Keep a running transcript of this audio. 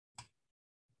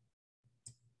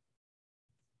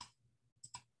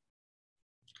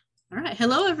All right.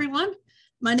 Hello, everyone.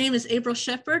 My name is April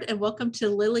Shepard, and welcome to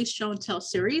Lily's Show and Tell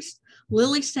series.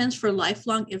 Lily stands for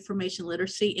Lifelong Information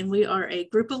Literacy, and we are a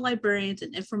group of librarians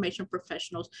and information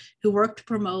professionals who work to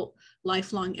promote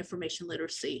lifelong information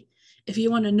literacy. If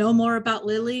you want to know more about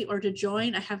Lily or to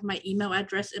join, I have my email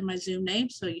address in my Zoom name,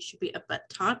 so you should be up at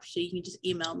top, so you can just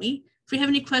email me. If you have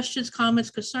any questions, comments,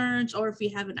 concerns, or if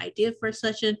you have an idea for a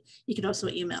session, you can also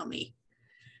email me.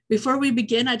 Before we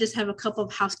begin, I just have a couple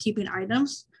of housekeeping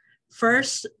items.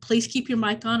 First, please keep your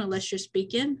mic on unless you're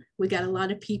speaking. We got a lot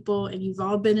of people, and you've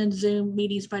all been in Zoom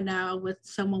meetings by now with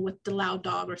someone with the loud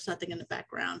dog or something in the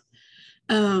background.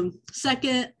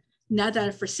 Second, not that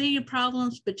I foresee any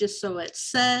problems, but just so it's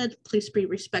said, please be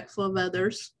respectful of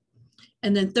others.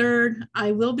 And then third,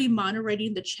 I will be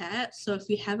moderating the chat. So if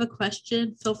you have a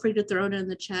question, feel free to throw it in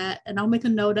the chat, and I'll make a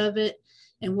note of it,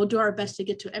 and we'll do our best to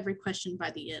get to every question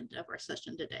by the end of our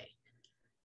session today.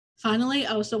 Finally,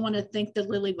 I also want to thank the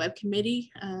Lily Web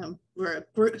Committee. We're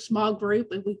a small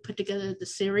group, and we put together the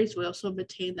series. We also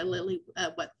maintain the Lily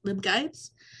LibGuides.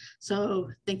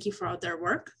 So thank you for all their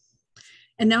work.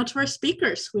 And now to our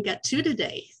speakers. We got two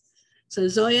today. So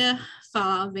Zoya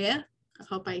Falavea, I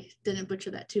hope I didn't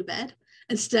butcher that too bad,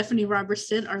 and Stephanie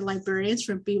Robertson are librarians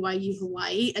from BYU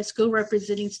Hawaii, a school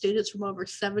representing students from over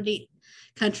 70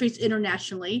 countries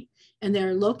internationally, and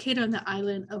they're located on the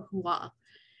island of Oahu.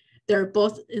 They're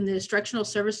both in the Instructional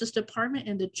Services Department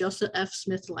in the Joseph F.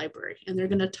 Smith Library, and they're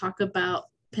going to talk about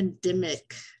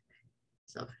pandemic.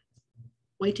 So,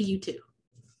 wait to you two.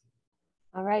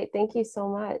 All right, thank you so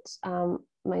much.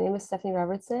 My name is Stephanie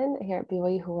Robertson here at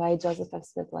BYU Hawaii Joseph F.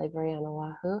 Smith Library on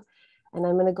Oahu, and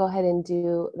I'm going to go ahead and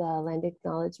do the land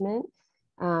acknowledgement.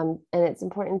 And it's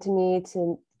important to me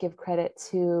to give credit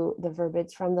to the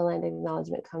verbiage from the land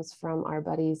acknowledgement comes from our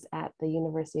buddies at the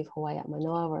University of Hawaii at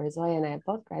Manoa, where Zoya and I have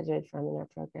both graduated from in our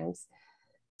programs.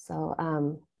 So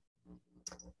I'm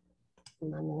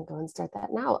going to go and start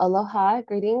that now. Aloha,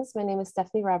 greetings. My name is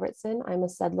Stephanie Robertson. I'm a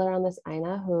settler on this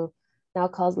Aina who now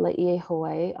calls Laie,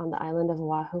 Hawaii on the island of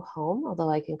Oahu home, although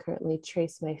I can currently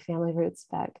trace my family roots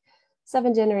back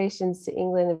 7 generations to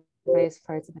England and various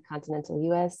parts of the continental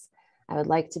US. I would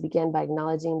like to begin by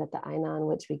acknowledging that the Aina on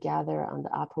which we gather on the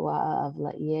Apua'a of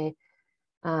Laie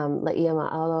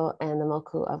Ma'alo and the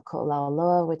Moku of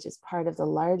Ko'olauloa, which is part of the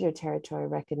larger territory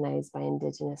recognized by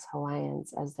Indigenous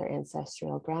Hawaiians as their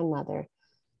ancestral grandmother,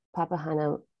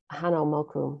 Papahana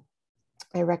Moku.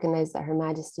 I recognize that Her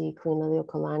Majesty Queen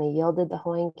Liliuokalani yielded the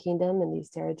Hawaiian Kingdom and these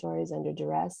territories under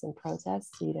duress and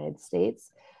protest to the United States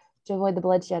to avoid the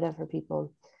bloodshed of her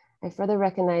people. I further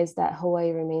recognize that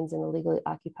Hawaii remains an illegally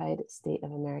occupied state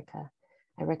of America.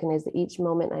 I recognize that each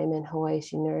moment I am in Hawaii,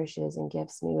 she nourishes and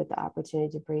gifts me with the opportunity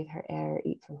to breathe her air,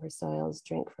 eat from her soils,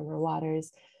 drink from her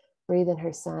waters, breathe in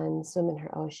her sun, swim in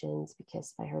her oceans, be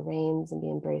kissed by her rains, and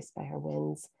be embraced by her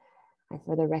winds. I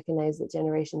further recognize that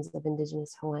generations of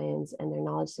Indigenous Hawaiians and their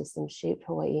knowledge systems shaped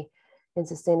Hawaii in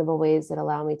sustainable ways that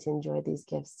allow me to enjoy these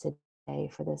gifts today.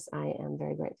 For this, I am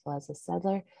very grateful as a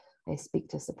settler. I speak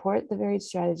to support the varied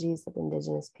strategies that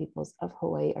Indigenous peoples of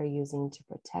Hawaii are using to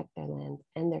protect their land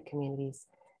and their communities,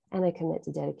 and I commit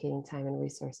to dedicating time and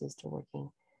resources to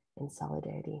working in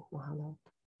solidarity. Mahalo.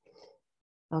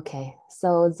 Okay,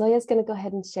 so Zoya's going to go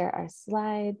ahead and share our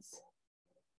slides.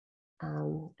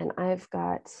 And I've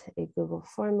got a Google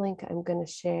form link I'm going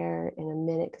to share in a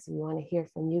minute because we want to hear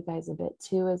from you guys a bit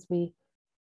too as we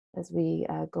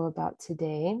go about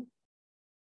today.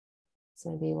 So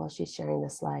maybe while she's sharing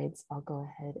the slides, I'll go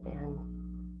ahead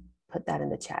and put that in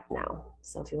the chat now.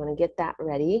 So if you want to get that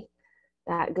ready,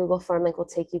 that Google form link will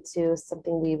take you to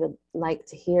something we would like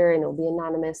to hear, and it'll be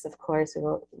anonymous, of course. We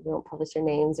won't publish your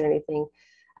names or anything,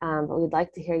 but we'd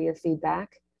like to hear your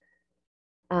feedback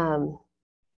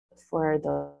for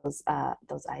those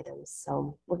items.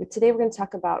 So today we're going to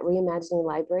talk about reimagining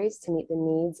libraries to meet the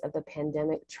needs of the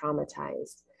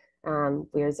pandemic-traumatized.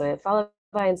 We are Zoya Falavea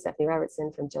and Stephanie Robertson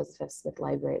from Joseph F. Smith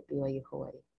Library at BYU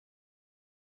Hawaii.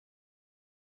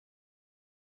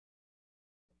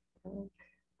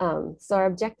 So our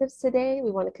objectives today,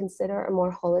 we want to consider a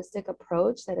more holistic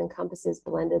approach that encompasses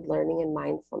blended learning and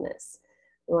mindfulness.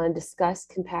 We want to discuss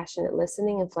compassionate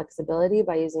listening and flexibility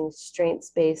by using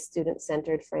strengths-based,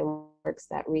 student-centered frameworks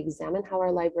that re-examine how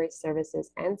our library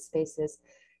services and spaces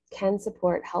can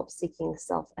support help-seeking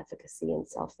self-efficacy and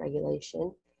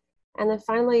self-regulation. And then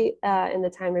finally, in the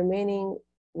time remaining,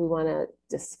 we want to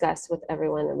discuss with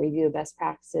everyone and review best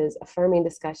practices, affirming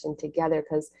discussion together,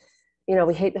 because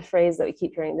we hate the phrase that we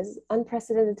keep hearing, this is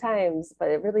unprecedented times, but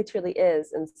it really truly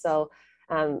is. And so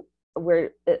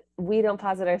we don't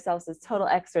posit ourselves as total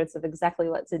experts of exactly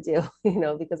what to do,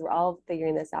 because we're all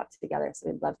figuring this out together. So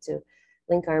we'd love to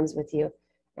link arms with you.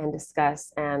 and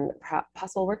discuss, and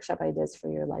possible workshop ideas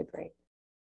for your library.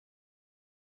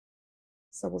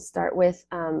 So we'll start with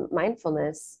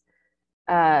mindfulness.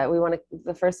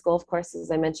 The first goal, of course,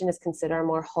 as I mentioned, is consider a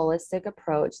more holistic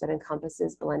approach that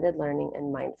encompasses blended learning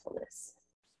and mindfulness.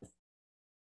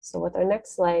 So with our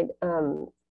next slide,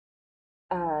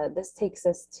 this takes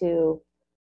us to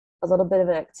a little bit of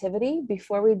an activity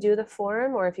before we do the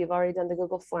form, or if you've already done the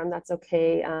Google form, that's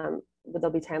okay. But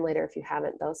there'll be time later if you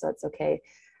haven't though, so it's okay.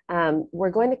 We're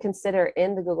going to consider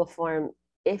in the Google form,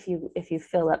 if you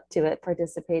feel up to it,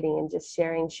 participating and just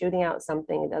sharing, shooting out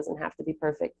something, it doesn't have to be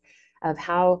perfect, of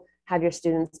how have your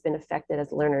students been affected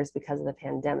as learners because of the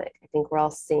pandemic. I think we're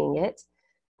all seeing it.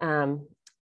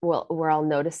 Well, we're all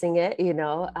noticing it, you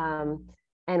know,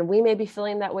 and we may be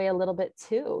feeling that way a little bit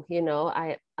too. You know,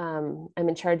 I'm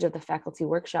in charge of the faculty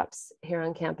workshops here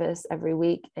on campus every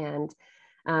week, and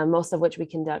most of which we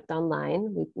conduct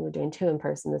online. We're doing 2 in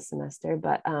person this semester,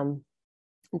 but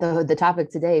the topic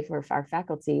today for our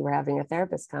faculty, we're having a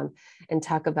therapist come and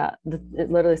talk about,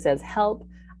 it literally says, help,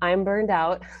 I'm burned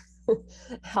out,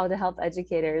 how to help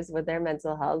educators with their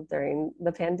mental health during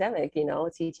the pandemic, you know,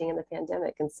 teaching in the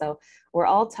pandemic. And so we're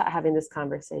all having this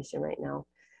conversation right now.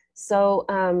 So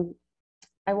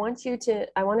I want to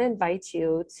invite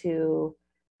you to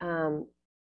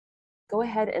go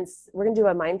ahead, and we're going to do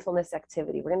a mindfulness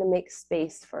activity. We're going to make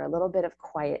space for a little bit of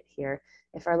quiet here.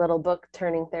 If our little book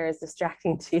turning there is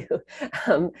distracting to you,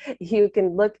 you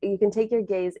can take your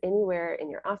gaze anywhere in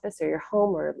your office or your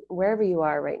home or wherever you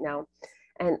are right now.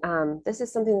 And this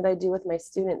is something that I do with my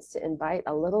students to invite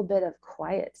a little bit of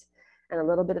quiet and a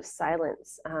little bit of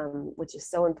silence, which is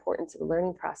so important to the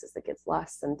learning process that gets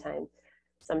lost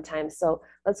sometimes. So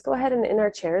let's go ahead and in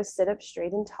our chairs, sit up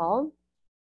straight and tall,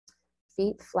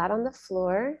 feet flat on the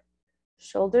floor,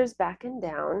 shoulders back and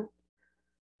down,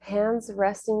 hands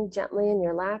resting gently in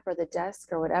your lap or the desk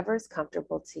or whatever is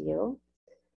comfortable to you.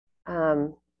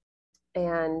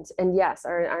 And yes,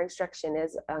 our instruction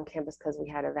is on campus because we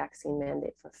had a vaccine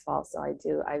mandate for fall. So I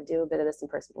do a bit of this in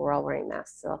person, but we're all wearing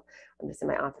masks. So I'm just in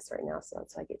my office right now, so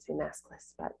that's why I get to be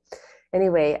maskless. But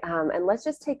anyway, and let's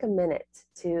just take a minute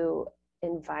to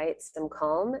invite some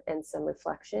calm and some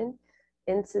reflection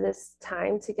into this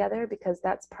time together, because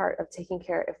that's part of taking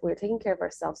care. If we're taking care of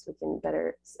ourselves, we can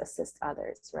better assist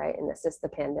others, right? And assist the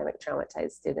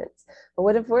pandemic-traumatized students. But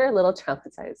what if we're a little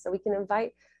traumatized? So we can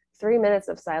invite 3 minutes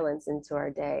of silence into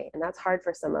our day. And that's hard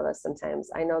for some of us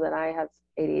sometimes. I know that I have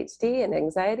ADHD and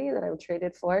anxiety that I'm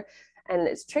treated for, and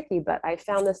it's tricky, but I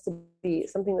found this to be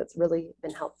something that's really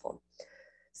been helpful.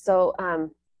 So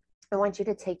I want you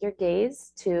to take your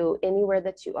gaze to anywhere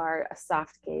that you are, a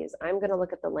soft gaze. I'm going to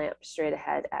look at the lamp straight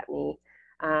ahead at me.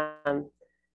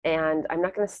 And I'm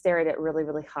not going to stare at it really,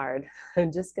 really hard.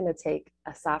 I'm just going to take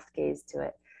a soft gaze to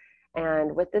it.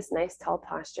 And with this nice tall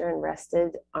posture and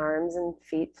rested arms and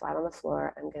feet flat on the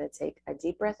floor, I'm going to take a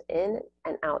deep breath in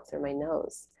and out through my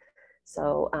nose.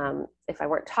 So if I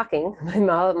weren't talking,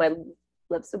 my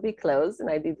lips would be closed and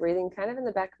I'd be breathing kind of in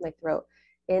the back of my throat,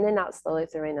 in and out slowly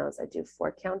through my nose. I do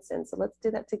 4 counts in. So let's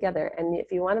do that together. And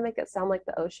if you want to make it sound like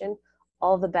the ocean,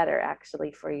 all the better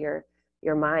actually for your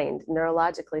mind.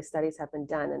 Neurologically, studies have been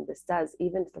done, and this does,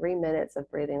 even 3 minutes of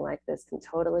breathing like this can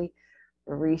totally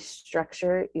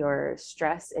restructure your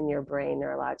stress in your brain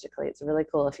neurologically. It's really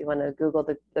cool. If you want to Google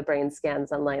the brain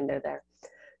scans online, they're there.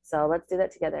 So let's do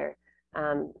that together.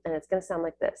 And it's going to sound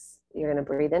like this. You're going to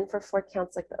breathe in for 4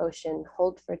 counts like the ocean,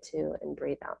 hold for 2, and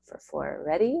breathe out for 4.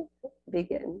 Ready?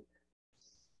 Begin.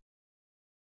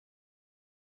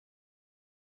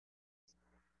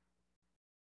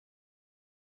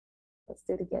 Let's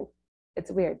do it again.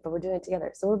 It's weird, but we're doing it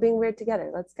together. So we're being weird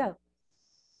together. Let's go.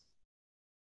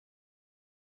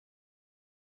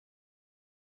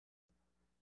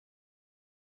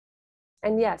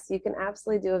 And yes, you can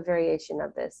absolutely do a variation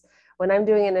of this. When I'm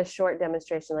doing in a short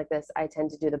demonstration like this, I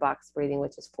tend to do the box breathing,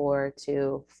 which is 4,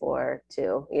 2, 4,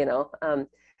 2, you know.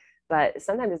 But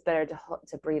sometimes it's better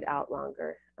to breathe out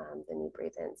longer than you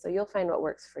breathe in. So you'll find what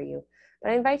works for you.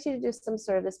 But I invite you to do some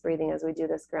sort of this breathing as we do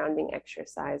this grounding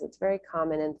exercise. It's very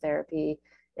common in therapy,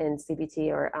 in CBT,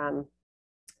 or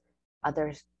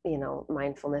other, you know,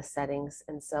 mindfulness settings.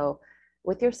 And so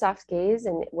with your soft gaze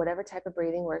and whatever type of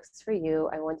breathing works for you,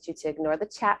 I want you to ignore the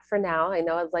chat for now. I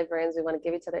know as librarians, we want to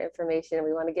give each other information.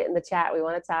 We want to get in the chat. We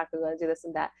want to talk. We want to do this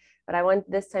and that. But I want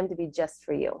this time to be just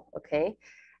for you, okay?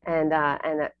 And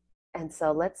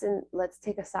so let's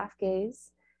take a soft gaze.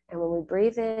 And when we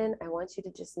breathe in, I want you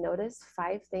to just notice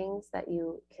 5 things that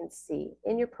you can see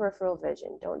in your peripheral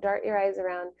vision. Don't dart your eyes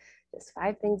around, just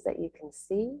 5 things that you can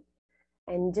see,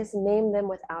 and just name them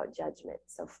without judgment.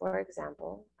 So for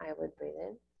example, I would breathe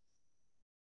in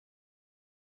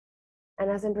And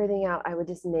as I'm breathing out, I would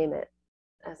just name it.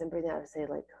 As I'm breathing out, I would say,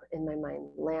 like, in my mind,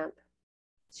 lamp,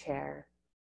 chair,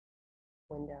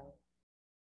 window,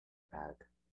 rug,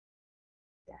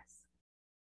 desk.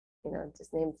 You know,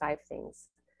 just name 5 things.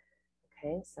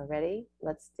 Okay, so ready?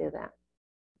 Let's do that.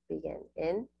 Begin.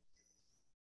 In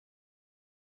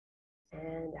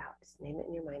and out. Just name it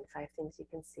in your mind. 5 things you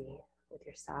can see with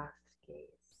your soft gaze.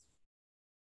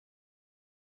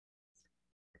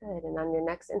 Good. And on your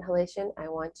next inhalation, I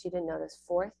want you to notice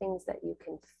 4 things that you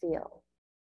can feel.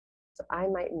 So I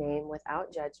might name,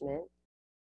 without judgment,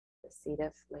 the seat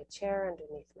of my chair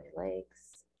underneath my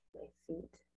legs, my feet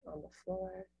on the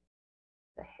floor,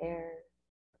 the hair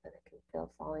that I can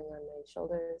feel falling on my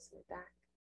shoulders, my back,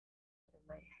 and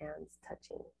my hands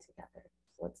touching together.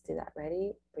 So let's do that.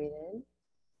 Ready? Breathe in.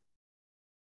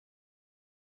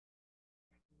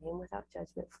 Name without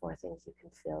judgment 4 things you can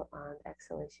feel. On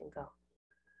exhalation, go.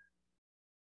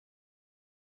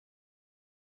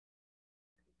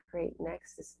 Great.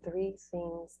 Next is 3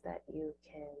 things that you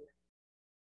can,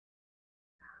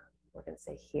 we're going to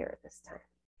say hear this time.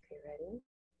 Okay, ready?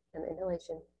 And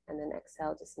inhalation, and then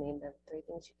exhale, just name them. 3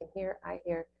 things you can hear. I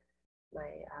hear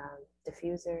my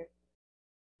diffuser.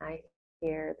 I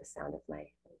hear the sound of my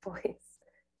voice.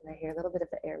 And I hear a little bit of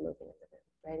the air moving in the room.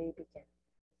 Ready? Begin.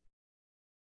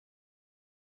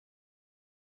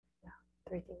 Yeah,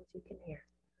 3 things you can hear.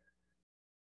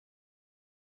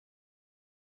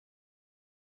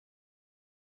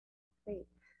 Great.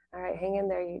 All right, hang in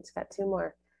there. You just got 2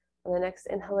 more. On the next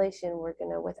inhalation, we're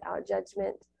going to, without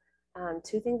judgment,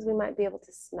 2 things we might be able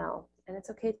to smell. And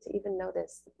it's okay to even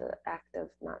notice the act of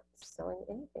not smelling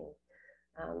anything.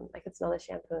 I can smell the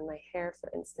shampoo in my hair,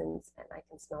 for instance, and I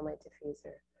can smell my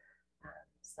diffuser.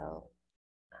 So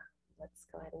let's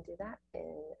go ahead and do that.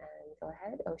 And go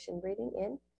ahead, ocean breathing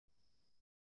in.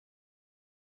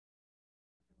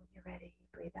 When you're ready,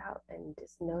 breathe out and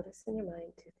just notice in your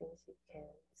mind 2 things you can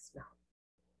smell.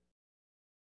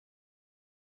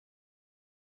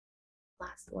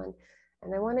 Last one.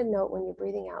 And I want to note, when you're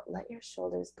breathing out, let your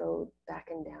shoulders go back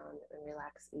and down and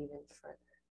relax even further.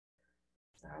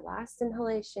 So our last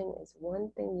inhalation is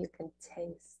 1 thing you can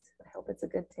taste. I hope it's a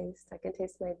good taste. I can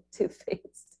taste my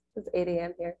toothpaste. It's 8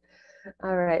 a.m. here.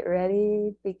 All right,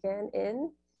 ready? Begin.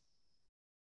 In.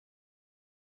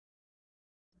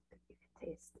 You can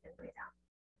taste and breathe out.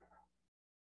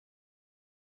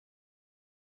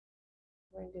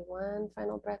 We're going to do 1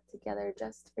 final breath together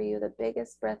just for you. The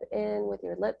biggest breath in with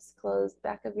your lips closed,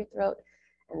 back of your throat,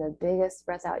 and the biggest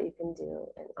breath out you can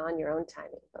do, and on your own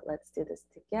timing. But let's do this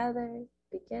together.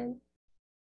 Begin.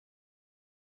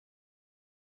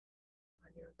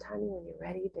 On your own timing, when you're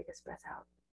ready, biggest breath out.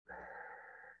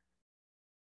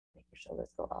 Make your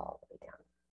shoulders go all the way down.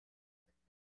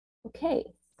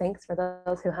 Okay, thanks for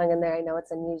those who hung in there. I know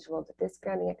it's unusual, but this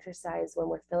grounding exercise, when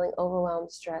we're feeling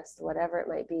overwhelmed, stressed, whatever it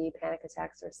might be, panic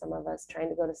attacks for some of us, trying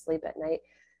to go to sleep at night,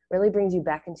 really brings you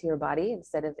back into your body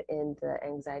instead of in the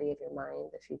anxiety of your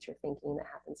mind, the future thinking that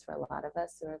happens for a lot of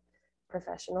us who are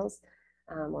professionals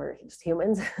or just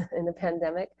humans in the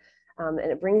pandemic. And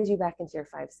it brings you back into your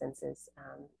 5 senses.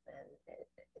 And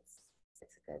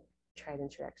it's a good tried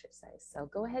and true exercise. So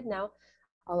go ahead now.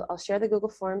 I'll share the Google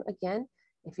form again.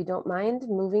 If you don't mind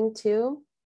moving to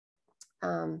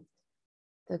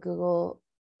the Google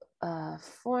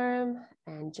form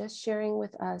and just sharing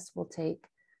with us, we'll take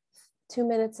 2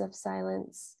 minutes of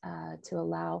silence to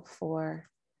allow for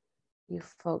you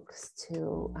folks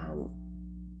to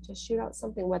just shoot out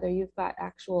something, whether you've got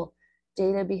actual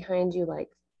data behind you, like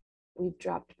we've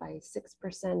dropped by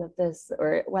 6% of this,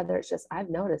 or whether it's just, I've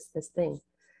noticed this thing.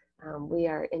 We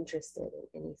are interested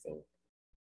in anything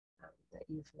that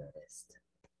you've noticed.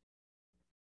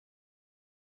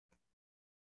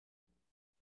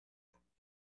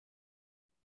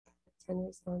 10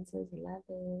 responses,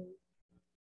 11.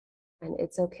 And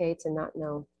it's okay to not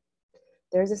know.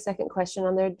 There's a second question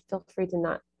on there. Feel free to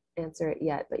not answer it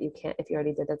yet, but you can't, if you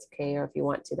already did, that's okay. Or if you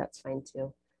want to, that's fine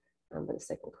too. But the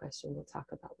second question we'll talk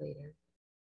about later.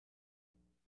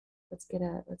 Let's get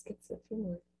a few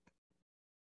more.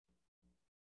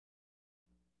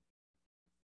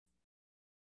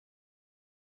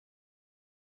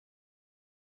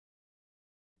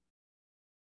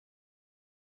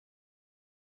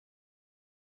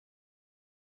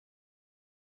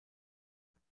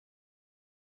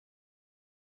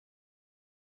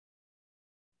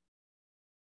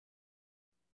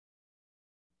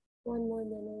 One more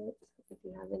minute. If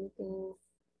you have anything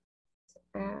to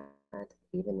add,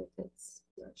 even if it's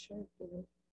not sure, you know,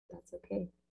 that's okay.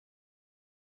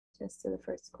 Just to the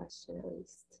first question, at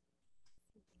least.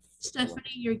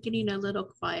 Stephanie, you're getting a little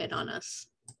quiet on us.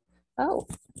 Oh,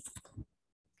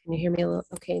 can Can you hear me a little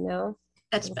okay now?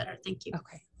 That's better. Thank you.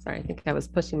 Okay. Sorry, I think I was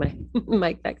pushing my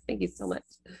mic back. Thank you so much.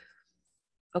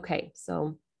 Okay,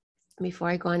 so before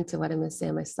I go on to what I'm going to say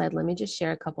on my slide, let me just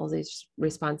share a couple of these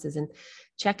responses and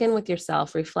check in with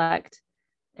yourself, reflect,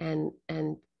 and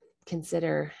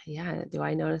consider, yeah, do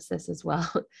I notice this as well?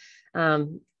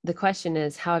 The question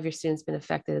is, how have your students been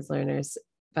affected as learners,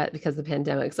 but because of the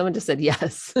pandemic? Someone just said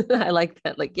yes. I like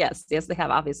that. Like, yes, they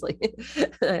have, obviously.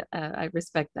 I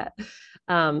respect that.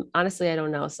 Honestly, I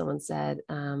don't know. Someone said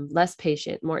less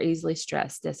patient, more easily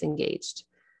stressed, disengaged.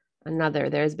 Another,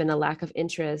 there's been a lack of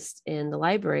interest in the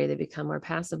library. They become more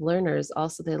passive learners.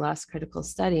 Also, they lost critical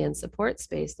study and support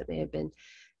space that may have been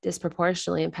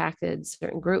disproportionately impacted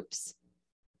certain groups.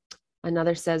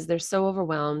 Another says they're so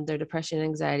overwhelmed, their depression and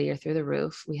anxiety are through the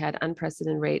roof. We had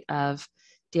unprecedented rate of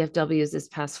DFWs this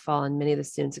past fall, and many of the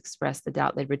students expressed the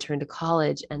doubt they'd return to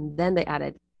college. And then they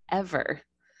added ever.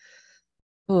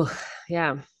 Oh,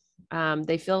 yeah.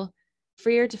 They feel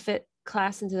freer to fit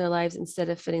class into their lives instead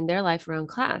of fitting their life around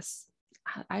class.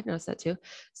 I've noticed that too.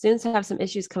 Students have some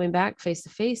issues coming back face to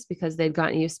face because they'd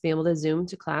gotten used to being able to Zoom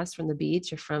to class from the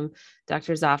beach or from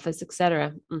doctor's office,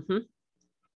 etc.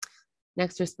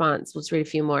 Next response, let's read a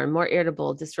few more. More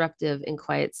irritable, disruptive in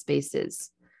quiet spaces.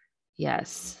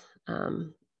 Yes.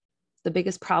 The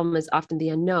biggest problem is often the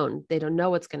unknown. They don't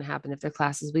know what's going to happen if their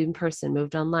classes will be in person,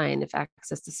 moved online, if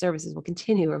access to services will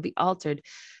continue or be altered.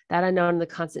 That unknown and the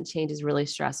constant change is really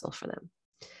stressful for them.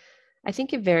 I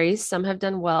think it varies. Some have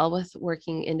done well with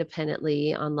working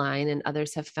independently online, and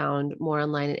others have found more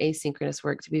online and asynchronous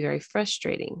work to be very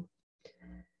frustrating.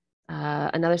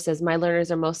 Another says, my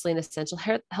learners are mostly in essential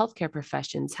healthcare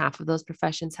professions. Half of those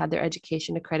professions had their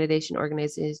education accreditation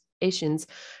organizations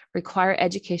require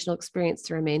educational experience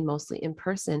to remain mostly in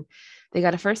person. They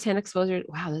got a firsthand exposure.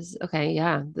 Wow, this is okay.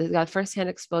 Yeah. They got firsthand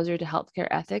exposure to healthcare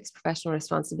ethics, professional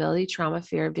responsibility, trauma,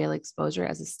 fear of daily exposure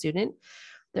as a student.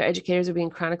 Their educators are being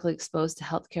chronically exposed to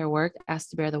healthcare work, asked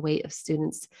to bear the weight of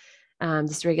students'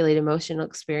 dysregulated emotional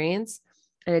experience,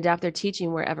 and adapt their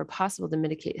teaching wherever possible to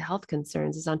mitigate health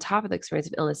concerns is on top of the experience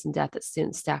of illness and death that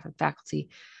students, staff, and faculty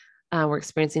were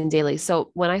experiencing daily.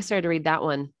 So when I started to read that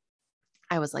one,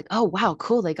 I was like, oh, wow,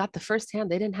 cool. They got the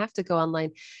firsthand. They didn't have to go online.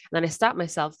 And then I stopped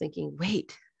myself thinking,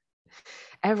 wait,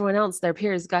 everyone else, their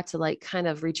peers got to like kind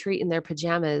of retreat in their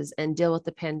pajamas and deal with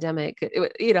the pandemic,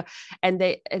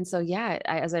 and so, yeah,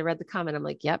 as I read the comment, I'm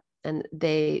like, yep. And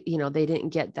they didn't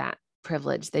get that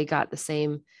privilege. They got the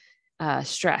same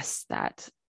stress that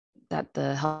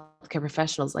the healthcare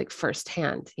professionals like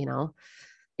firsthand.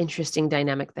 Interesting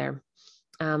dynamic there.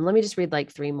 Let me just read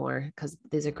like 3 more because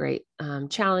these are great.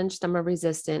 Challenged, some are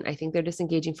resistant. I think they're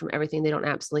disengaging from everything they don't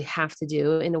absolutely have to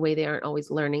do. In a way, they aren't always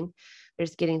learning. They're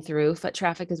just getting through. Foot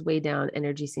traffic is way down.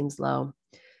 Energy seems low.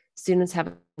 Students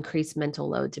have increased mental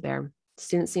load to bear.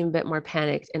 Students seem a bit more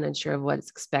panicked and unsure of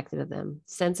what's expected of them.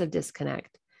 Sense of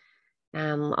disconnect.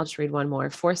 I'll just read one more.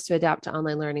 Forced to adapt to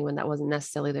online learning when that wasn't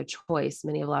necessarily their choice.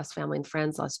 Many have lost family and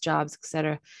friends, lost jobs,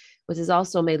 etc., which has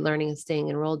also made learning and staying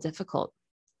enrolled difficult.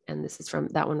 And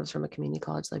that one was from a community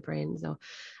college librarian. So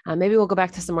maybe we'll go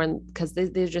back to some more because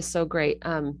they're just so great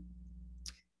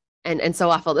and so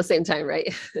awful at the same time,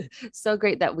 right? So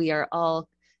great that we are all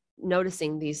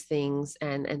noticing these things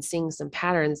and seeing some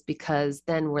patterns, because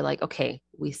then we're like, okay,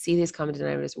 we see these common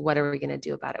denominators. What are we going to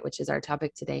do about it? Which is our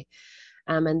topic today.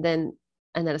 And then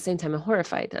at the same time, I'm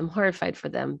horrified for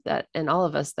them and all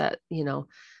of us that,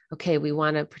 okay, we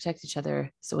want to protect each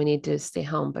other, so we need to stay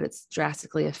home, but it's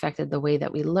drastically affected the way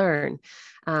that we learn.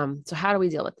 So how do we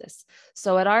deal with this?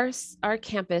 So at our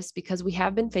campus, because we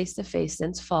have been face-to-face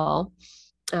since fall,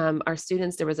 our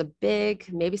students, there was a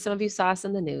big, maybe some of you saw us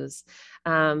in the news,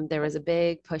 there was a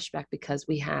big pushback because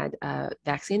we had a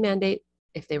vaccine mandate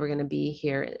if they were going to be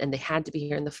here, and they had to be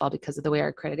here in the fall because of the way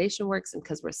our accreditation works, and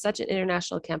because we're such an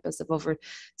international campus of over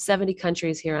 70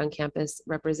 countries here on campus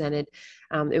represented.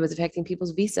 It was affecting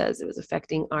people's visas. It was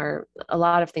affecting a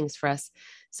lot of things for us.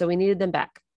 So we needed them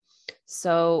back.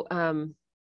 So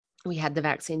we had the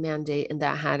vaccine mandate, and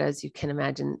that had, as you can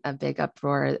imagine, a big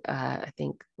uproar. I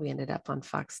think we ended up on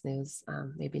Fox News,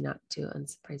 maybe not too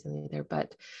unsurprisingly there,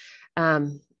 but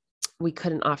we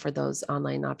couldn't offer those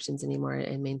online options anymore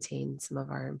and maintain some of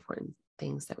our important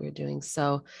things that we were doing.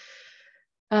 So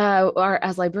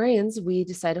as librarians, we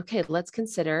decided, okay, let's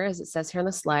consider, as it says here on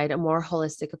the slide, a more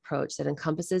holistic approach that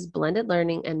encompasses blended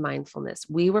learning and mindfulness.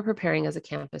 We were preparing as a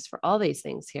campus for all these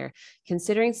things here,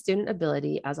 considering student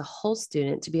ability as a whole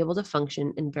student to be able to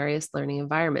function in various learning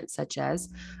environments, such as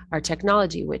our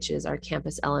technology, which is our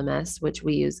campus LMS, which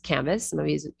we use Canvas. Some of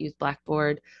you use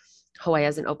Blackboard. Hawaii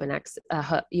has an open access,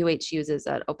 UH uses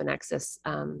an open access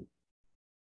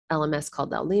LMS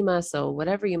called El Lima. So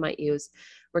whatever you might use,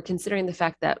 we're considering the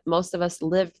fact that most of us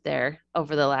lived there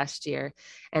over the last year.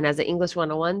 And as an English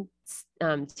 101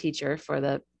 teacher for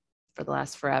the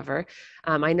last forever,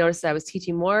 I noticed that I was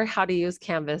teaching more how to use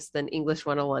Canvas than English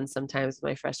 101 sometimes with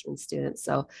my freshman students.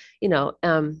 So,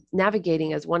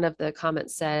 navigating, as one of the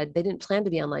comments said, they didn't plan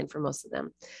to be online for most of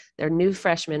them. They're new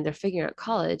freshmen, they're figuring out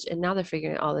college, and now they're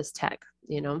figuring out all this tech,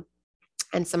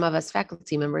 and some of us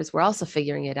faculty members were also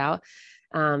figuring it out,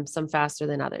 some faster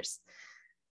than others.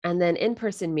 And then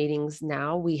in-person meetings,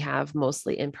 now we have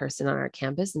mostly in-person on our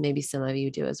campus, and maybe some of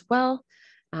you do as well.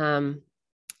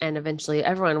 And eventually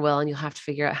everyone will, and you'll have to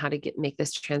figure out how to make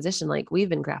this transition like we've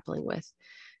been grappling with.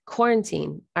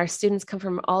 Quarantine, our students come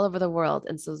from all over the world.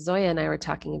 And so Zoya and I were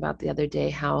talking about the other day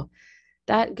how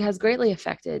that has greatly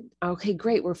affected, okay,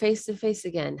 great, we're face to face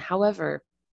again. However,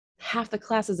 half the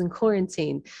class is in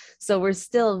quarantine. So we're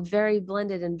still very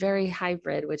blended and very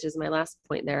hybrid, which is my last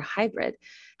point there, hybrid.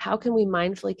 How can we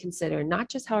mindfully consider not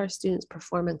just how our students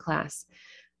perform in class,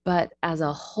 but as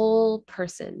a whole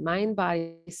person, mind,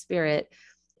 body, spirit?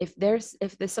 If there's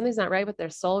something's not right with their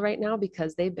soul right now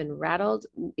because they've been rattled,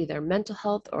 either mental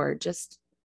health or just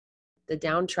the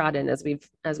downtrodden, as we've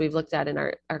looked at in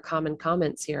our common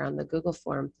comments here on the Google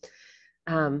form,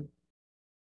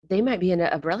 they might be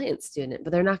a brilliant student,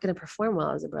 but they're not going to perform well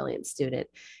as a brilliant student.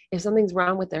 If something's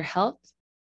wrong with their health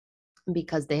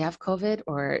because they have COVID,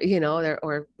 or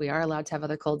or we are allowed to have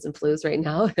other colds and flus right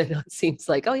now, and it seems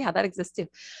like, oh yeah, that exists too.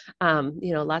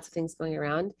 Lots of things going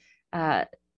around.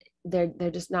 They're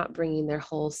just not bringing their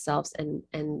whole selves, and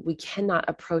we cannot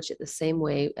approach it the same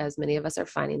way as many of us are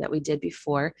finding that we did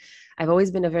before. I've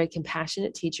always been a very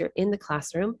compassionate teacher in the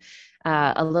classroom,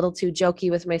 a little too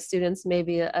jokey with my students,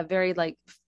 maybe a very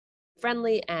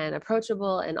friendly and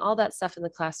approachable and all that stuff in the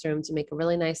classroom to make a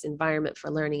really nice environment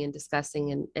for learning and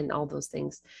discussing and all those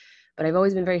things. But I've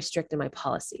always been very strict in my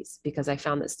policies because I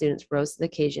found that students rose to the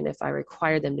occasion if I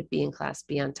required them to be in class,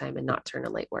 be on time, and not turn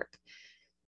in late work.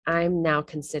 I'm now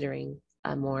considering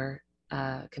a more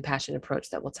compassionate approach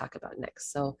that we'll talk about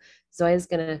next. So Zoya's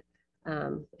gonna, I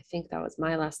think that was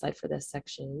my last slide for this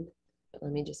section, but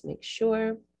let me just make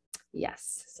sure.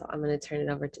 Yes, so I'm gonna turn it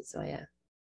over to Zoya.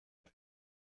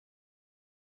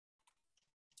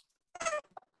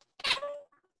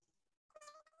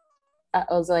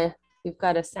 Uh-oh, Zoya, you've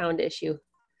got a sound issue.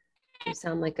 You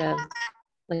sound like a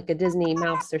Disney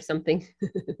mouse or something.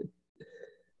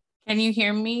 Can you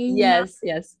hear me? Yes,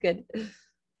 yes, good.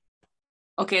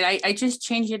 Okay, I just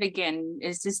changed it again.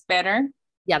 Is this better?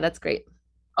 Yeah, that's great.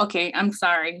 Okay, I'm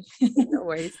sorry. No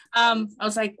worries. I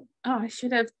was like, oh, I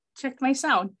should have checked my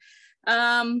sound.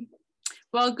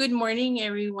 Well, good morning,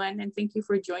 everyone, and thank you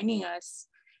for joining us.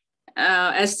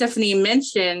 As Stephanie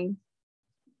mentioned,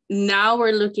 now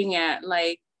we're looking at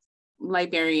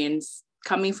librarians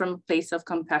coming from a place of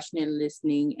compassionate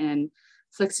listening and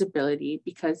flexibility,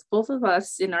 because both of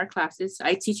us in our classes,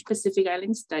 I teach Pacific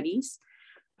Island Studies,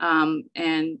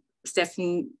 and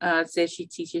Stephanie says she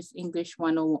teaches English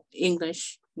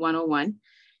 101.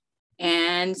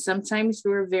 And sometimes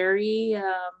we're very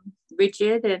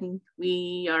rigid, and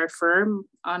we are firm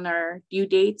on our due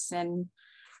dates and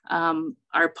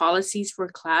our policies for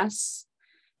class.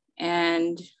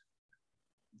 And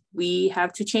we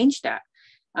have to change that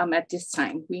at this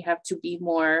time. We have to be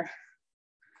more,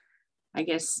 I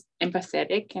guess,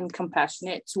 empathetic and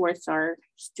compassionate towards our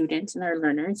students and our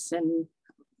learners, and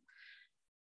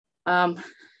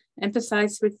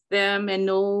empathize with them and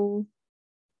know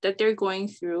that they're going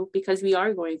through, because we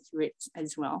are going through it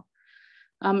as well.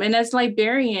 And as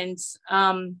librarians,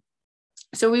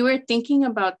 so we were thinking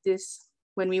about this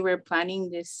when we were planning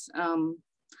this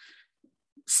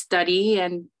study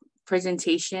and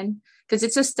presentation, because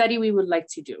it's a study we would like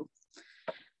to do.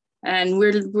 And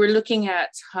we're looking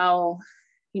at how,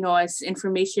 as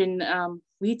information,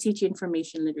 we teach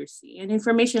information literacy, and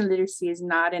information literacy is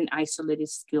not an isolated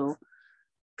skill,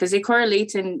 because it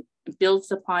correlates and builds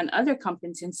upon other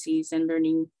competencies and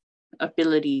learning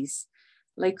abilities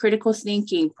like critical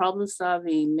thinking, problem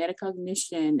solving,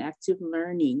 metacognition, active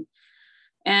learning.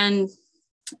 And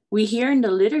we hear in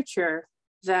the literature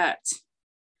that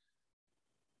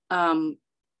when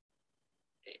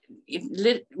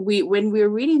we're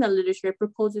reading the literature, it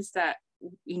proposes that,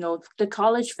 the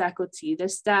college faculty, the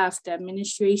staff, the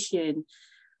administration,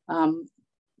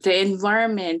 the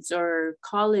environment, or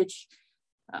college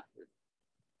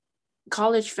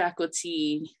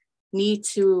faculty need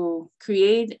to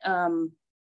create,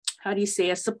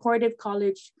 a supportive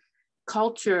college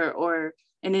culture, or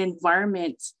an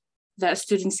environment that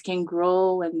students can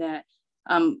grow, and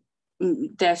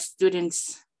that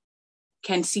students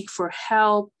can seek for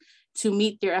help to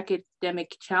meet their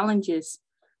academic challenges.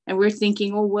 And we're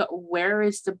thinking, oh, where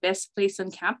is the best place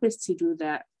on campus to do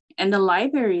that? And the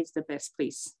library is the best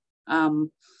place.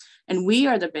 And we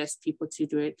are the best people to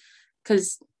do it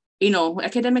because,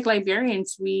 academic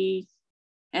librarians,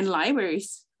 and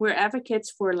libraries, we're advocates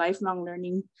for lifelong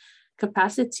learning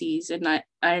capacities.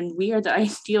 And we are the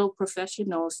ideal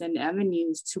professionals and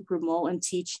avenues to promote and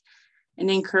teach and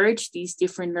encourage these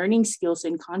different learning skills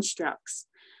and constructs.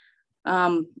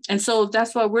 And so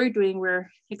that's what we're doing. We're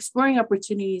exploring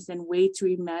opportunities and ways to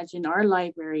reimagine our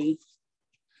library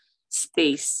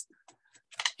space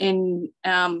and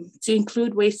to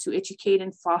include ways to educate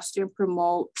and foster and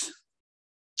promote.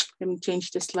 Let me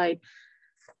change the slide.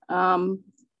 I'll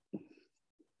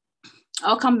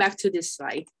come back to this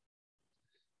slide.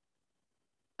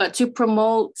 But to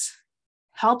promote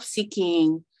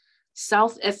help-seeking,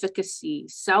 self-efficacy,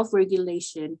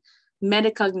 self-regulation,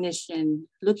 metacognition,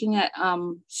 looking at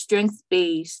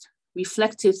strength-based,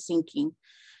 reflective thinking.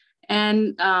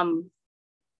 And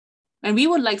we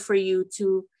would like for you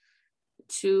to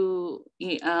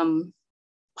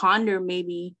ponder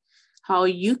maybe how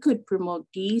you could promote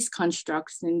these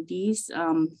constructs and these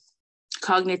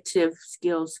cognitive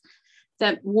skills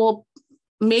that will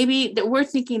that we're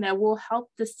thinking that will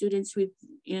help the students with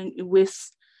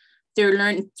their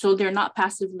learn, so they're not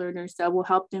passive learners, that will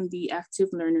help them be active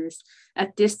learners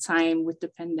at this time with the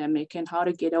pandemic and how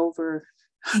to get over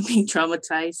being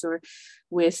traumatized or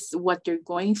with what they're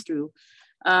going through.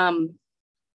 As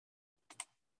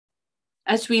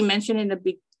we mentioned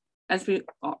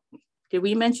did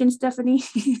we mention, Stephanie,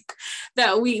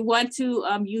 that we want to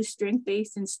use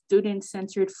strength-based and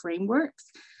student-centered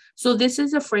frameworks? So this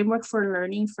is a framework for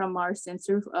learning from our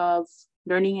Center of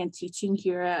Learning and Teaching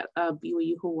here at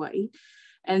BYU Hawaii.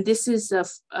 And this is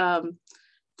the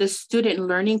student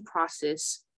learning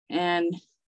process. And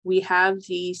we have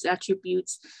these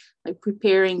attributes like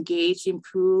prepare, engage,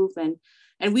 improve.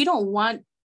 And we don't want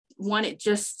it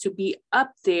just to be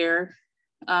up there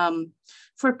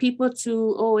for people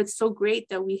to, oh, it's so great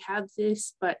that we have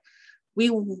this, but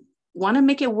we want to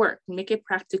make it work, make it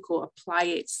practical, apply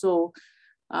it. So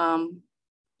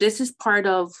this is part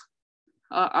of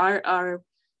our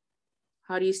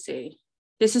how do you say?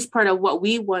 This is part of what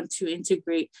we want to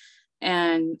integrate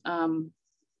and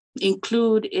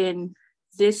include in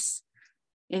this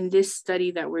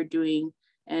study that we're doing.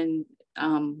 And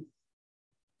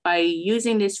by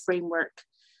using this framework,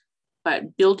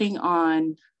 but building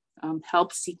on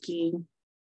help-seeking,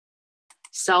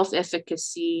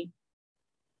 self-efficacy,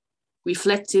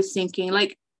 reflective thinking,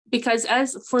 because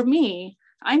as for me,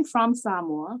 I'm from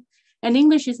Samoa and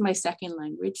English is my second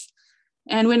language.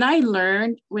 And when I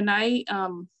learned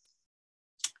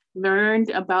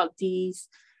about these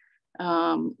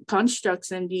constructs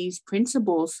and these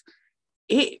principles,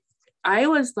 it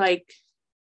was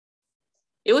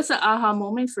an aha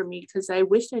moment for me, because I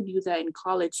wish I knew that in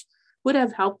college. Would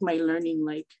have helped my learning,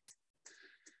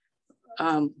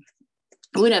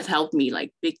 would have helped me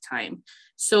big time.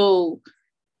 So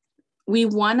we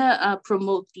want to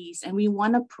promote these, and we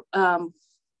want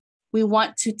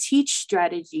to teach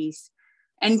strategies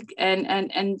and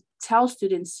tell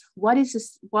students what is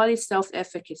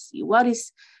self-efficacy, what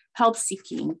is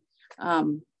help-seeking,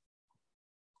 and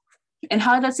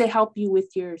how does it help you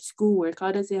with your schoolwork?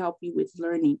 How does it help you with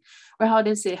learning? Or how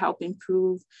does it help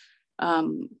improve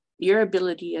your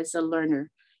ability as a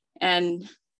learner? And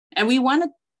we want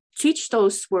to teach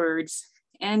those words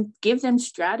and give them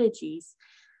strategies.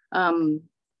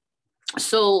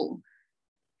 So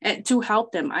to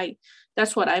help them,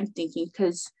 that's what I'm thinking,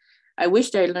 because I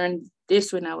wished I learned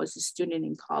this when I was a student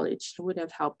in college. It would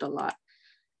have helped a lot.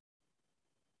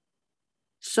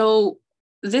 So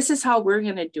this is how we're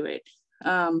going to do it.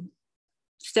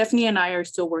 Stephanie and I are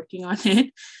still working on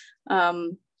it.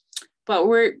 But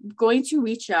we're going to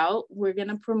reach out. We're going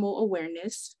to promote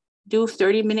awareness, do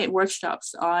 30-minute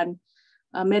workshops on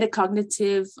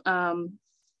metacognitive,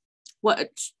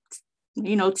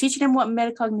 teach them what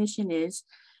metacognition is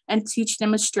and teach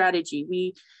them a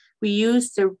strategy. We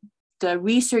use the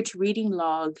research reading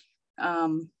log.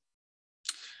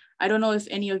 I don't know if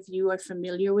any of you are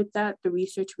familiar with that, the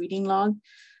research reading log,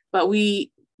 but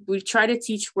we try to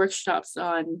teach workshops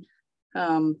on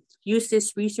use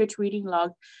this research reading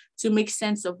log to make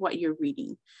sense of what you're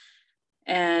reading.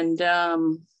 And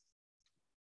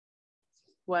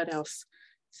what else?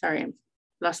 Sorry, I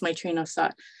lost my train of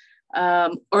thought.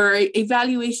 Or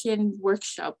evaluation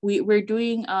workshop. We're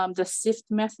doing the SIFT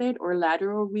method or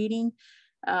lateral reading.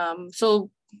 So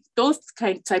those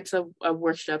types of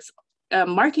workshops,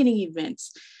 marketing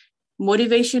events,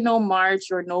 motivational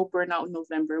March or no burnout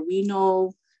November. We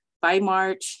know by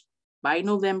March, by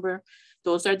November,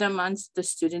 those are the months the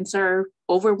students are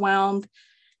overwhelmed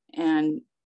and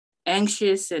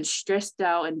anxious and stressed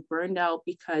out and burned out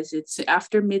because it's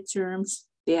after midterms.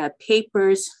 They have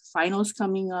papers, finals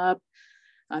coming up.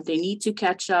 They need to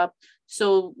catch up.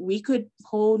 So we could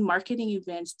hold marketing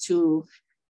events to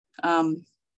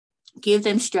give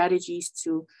them strategies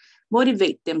to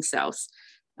motivate themselves,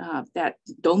 that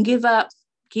don't give up,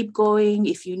 keep going.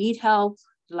 If you need help,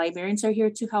 the librarians are here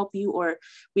to help you, or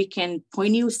we can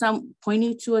point you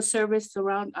to a service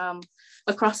around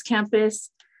across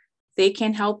campus. They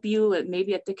can help you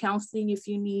maybe at the counseling if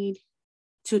you need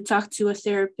to talk to a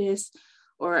therapist,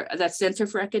 or that Center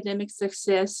for Academic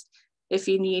Success if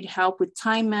you need help with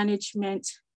time management.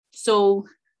 So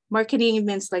marketing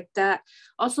events like that.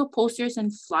 Also posters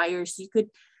and flyers. You could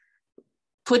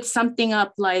put something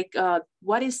up like,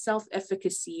 what is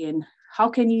self-efficacy and how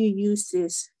can you use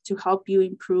this to help you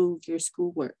improve your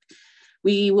schoolwork?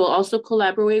 We will also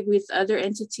collaborate with other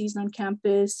entities on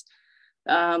campus,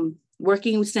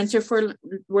 working with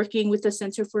the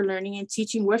Center for Learning and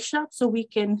Teaching workshops, so we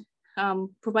can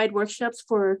provide workshops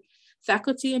for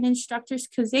faculty and instructors,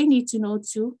 because they need to know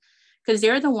too, because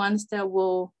they're the ones that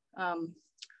will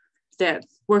that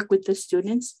work with the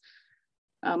students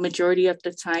majority of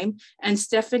the time. And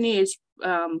Stephanie is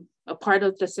a part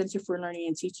of the Center for Learning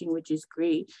and Teaching, which is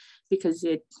great because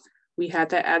we had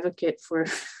that advocate for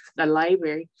the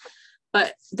library.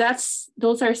 But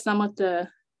those are some of the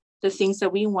things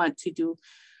that we want to do,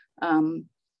 but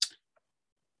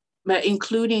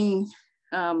looking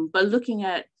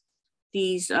at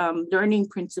these learning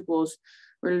principles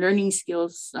or learning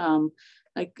skills,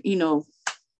 like,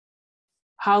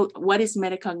 what is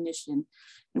metacognition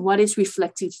and what is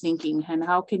reflective thinking, and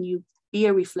how can you be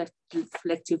a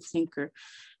reflective thinker?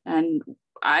 And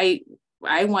I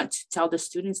want to tell the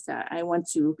students that. I want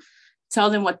to tell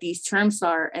them what these terms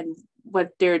are and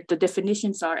what the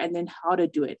definitions are, and then how to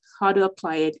do it, how to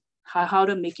apply it, how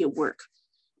to make it work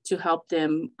to help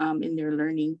them in their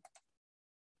learning.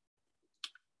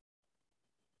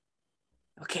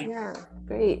 Okay. Yeah,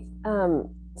 great.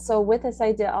 So with this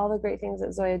idea, all the great things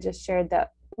that Zoya just shared,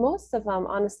 that most of them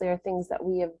honestly are things that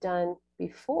we have done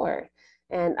before.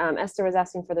 And Esther was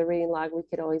asking for the reading log. We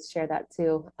could always share that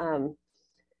too in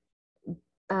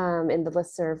the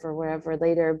listserv or wherever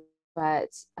later. But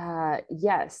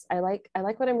yes, I like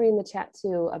what I'm reading in the chat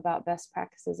too about best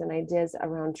practices and ideas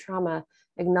around trauma,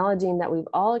 acknowledging that we've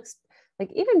all,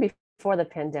 even before the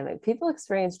pandemic, people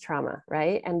experience trauma,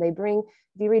 right? And if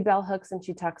you read Bell Hooks, and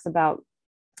she talks about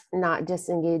not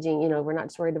disengaging, we're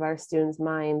not worried about our students'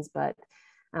 minds, but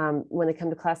when they come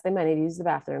to class, they might need to use the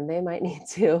bathroom. They might need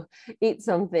to eat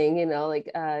something,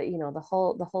 the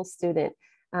whole student.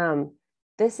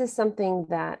 This is something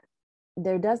that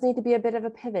there does need to be a bit of a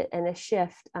pivot and a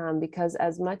shift, because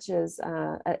as much as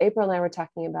April and I were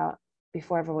talking about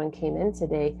before everyone came in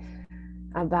today,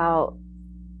 about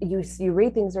you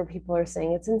read things where people are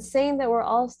saying it's insane that we're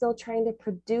all still trying to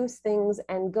produce things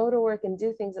and go to work and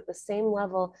do things at the same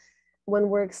level when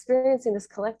we're experiencing this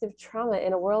collective trauma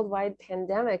in a worldwide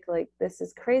pandemic. Like, this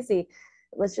is crazy.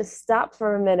 Let's just stop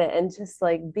for a minute and just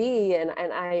be. And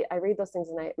I read those things,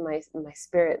 and my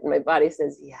spirit and my body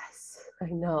says, yes, I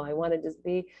know. I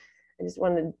just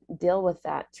want to deal with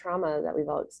that trauma that we've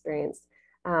all experienced.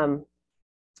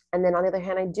 And then on the other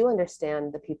hand, I do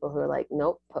understand the people who are like,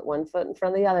 nope, put one foot in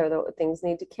front of the other. Things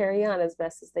need to carry on as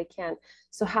best as they can.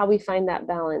 So how we find that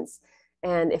balance,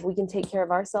 and if we can take care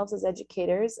of ourselves as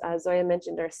educators, Zoya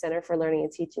mentioned our Center for Learning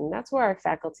and Teaching. That's where our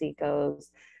faculty goes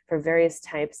for various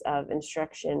types of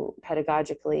instruction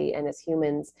pedagogically and as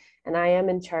humans. And I am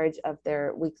in charge of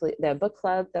their book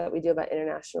club that we do about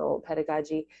international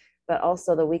pedagogy, but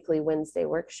also the weekly Wednesday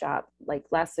workshop. Like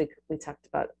last week, we talked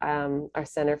about our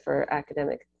Center for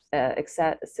Academic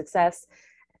Success.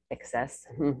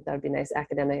 That would be nice,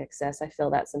 academic excess. I feel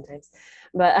that sometimes.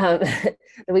 But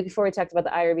the week before we talked about the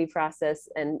IRB process,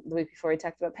 and the week before we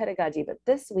talked about pedagogy. But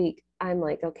this week I'm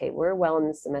like, okay, we're well in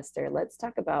the semester. Let's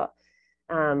talk about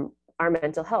our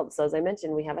mental health. So as I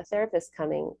mentioned, we have a therapist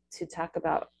coming to talk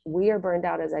about, we are burned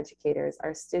out as educators.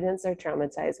 Our students are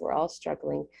traumatized. We're all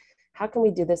struggling. How can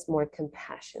we do this more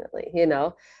compassionately?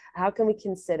 How can we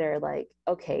consider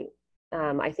okay,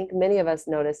 I think many of us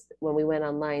noticed when we went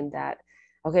online that,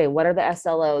 okay, what are the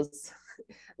SLOs?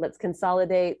 Let's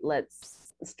consolidate,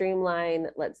 let's streamline,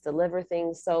 let's deliver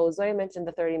things. So Zoya mentioned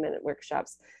the 30-minute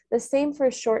workshops. The same for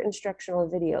short instructional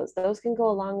videos. Those can go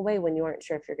a long way when you aren't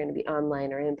sure if you're going to be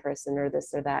online or in person or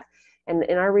this or that. And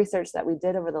in our research that we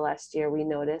did over the last year, we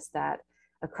noticed that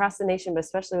across the nation, but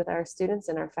especially with our students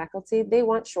and our faculty, they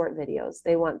want short videos.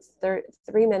 They want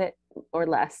 3-minute or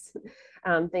less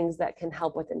things that can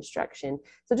help with instruction.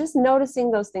 So just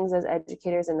noticing those things as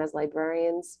educators and as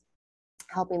librarians,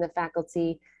 helping the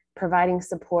faculty, providing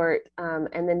support,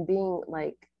 and then being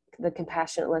like the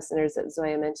compassionate listeners that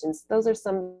Zoya mentions. Those are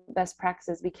some best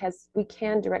practices, because we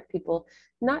can direct people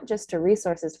not just to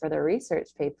resources for their research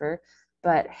paper,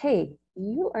 but hey,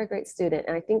 you are a great student.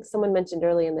 And I think someone mentioned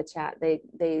early in the chat, they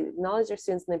acknowledge their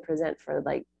students and they present for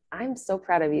like, I'm so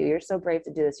proud of you. You're so brave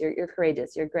to do this. You're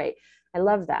courageous. You're great. I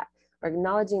love that. We're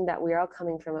acknowledging that we're all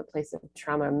coming from a place of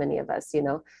trauma, many of us, you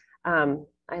know.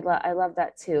 I love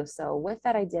that too. So with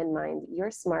that idea in mind, you're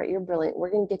smart, you're brilliant.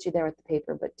 We're going to get you there with the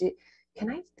paper, but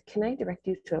can I direct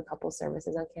you to a couple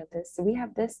services on campus? So we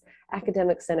have this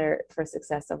academic center for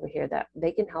success over here that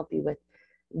they can help you with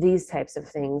these types of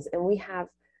things. And we have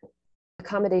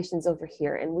accommodations over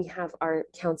here, and we have our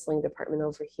counseling department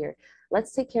over here.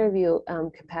 Let's take care of you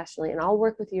compassionately, and I'll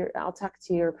work with you. I'll talk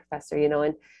to your professor, you know,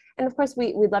 and of course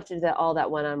we'd love to do that, all that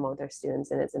one-on-one with our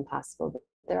students, and it's impossible, but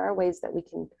there are ways that we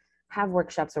can have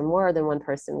workshops where more than one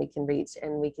person we can reach,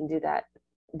 and we can do that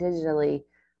digitally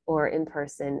or in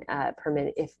person,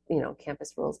 permit, if, you know,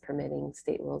 campus rules permitting,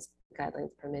 state rules,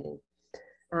 guidelines permitting.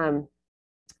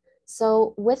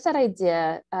 So with that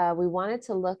idea, we wanted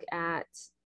to look at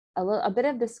a bit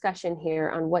of discussion here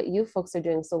on what you folks are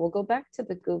doing. So we'll go back to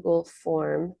the Google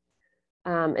form.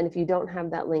 And if you don't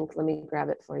have that link, let me grab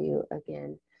it for you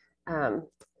again.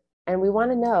 And we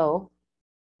want to know,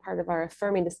 part of our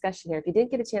affirming discussion here, if you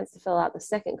didn't get a chance to fill out the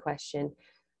second question,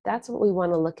 that's what we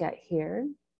want to look at here,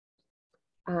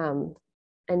 and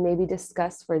maybe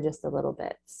discuss for just a little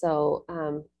bit. So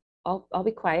I'll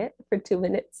be quiet for 2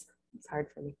 minutes. It's hard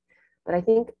for me. But I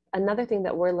think another thing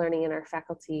that we're learning in our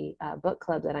faculty book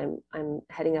club that I'm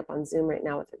heading up on Zoom right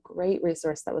now with a great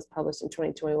resource that was published in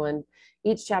 2021.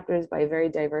 Each chapter is by very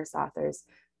diverse authors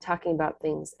talking about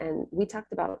things. And we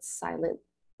talked about silent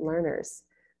learners.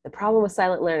 The problem with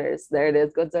silent learners, there it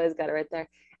is, Godzoe's got it right there.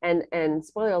 And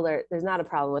spoiler alert, there's not a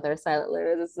problem with our silent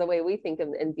learners. This is the way we think of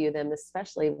and view them,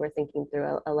 especially if we're thinking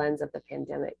through a lens of the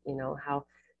pandemic, you know, how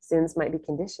students might be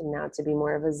conditioned now to be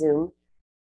more of a Zoom,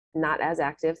 not as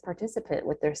active participant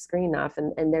with their screen off,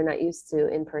 and they're not used to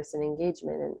in-person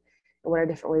engagement, and what are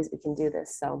different ways we can do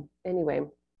this. So anyway,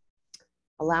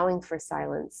 allowing for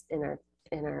silence in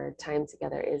our time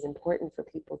together is important for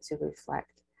people to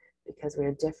reflect, because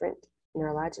we're different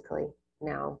neurologically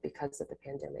now because of the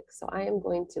pandemic. So I am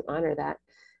going to honor that,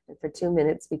 and for 2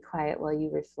 minutes be quiet while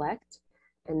you reflect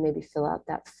and maybe fill out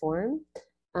that form.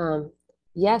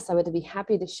 Yes, I would be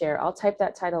happy to share. I'll type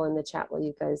that title in the chat while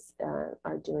you guys are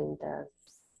doing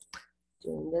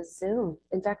the Zoom.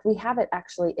 In fact, we have it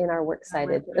actually in our works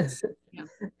cited. Yeah.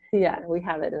 Yeah, we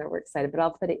have it in our works cited, but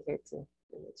I'll put it here too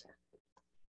in the chat.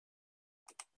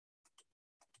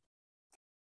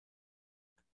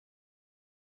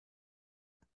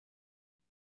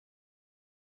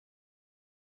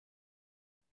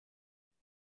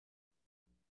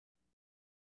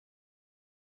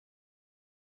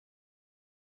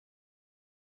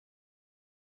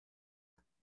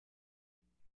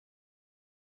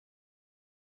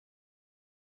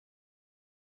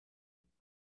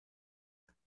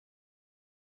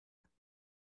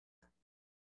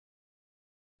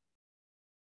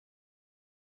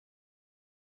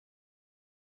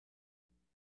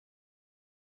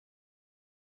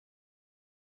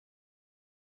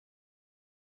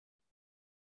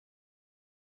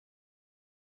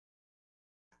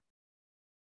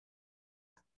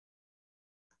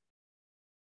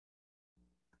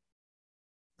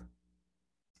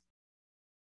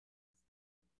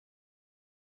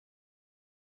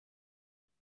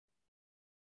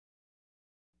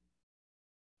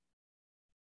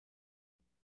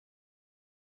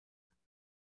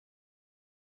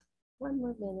 One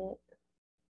more minute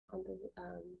on the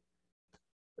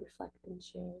reflect and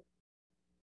share.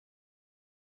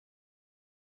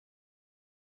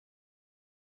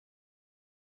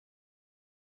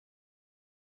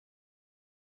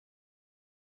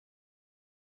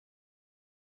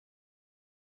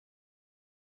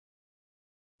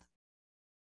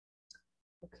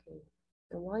 Okay,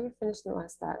 and while you're finishing the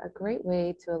last thought, a great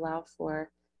way to allow for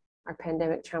our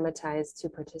pandemic traumatized to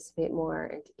participate more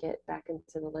and to get back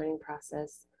into the learning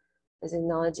process is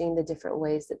acknowledging the different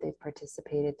ways that they've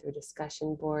participated through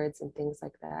discussion boards and things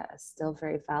like that is still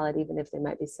very valid, even if they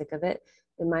might be sick of it.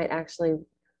 It might actually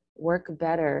work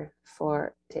better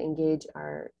to engage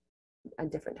our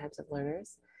different types of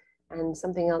learners. And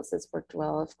something else that's worked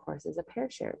well, of course, is a pair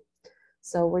share.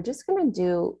 So we're just going to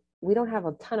do, we don't have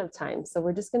a ton of time, so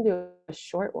we're just going to do a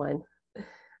short one.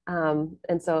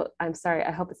 And so I'm sorry,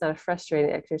 I hope it's not a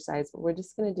frustrating exercise, but we're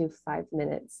just going to do 5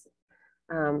 minutes,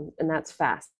 and that's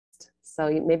fast. So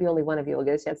maybe only one of you will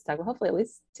get a chance to talk, but hopefully at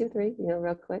least 2, 3,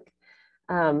 real quick.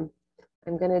 I'm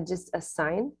going to just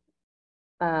assign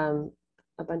a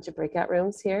bunch of breakout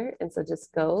rooms here. And so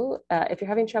just go, if you're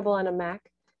having trouble on a Mac,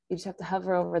 you just have to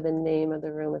hover over the name of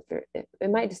the room. It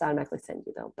might just automatically send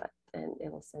you though, and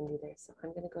it will send you there. So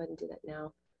I'm going to go ahead and do that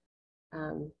now.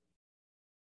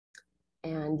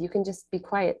 And you can just be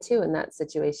quiet too in that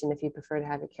situation. If you prefer to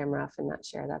have your camera off and not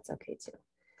share, that's okay too.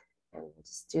 And we'll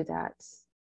just do that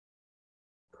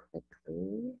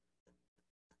quickly.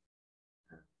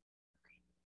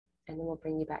 And then we'll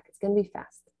bring you back. It's going to be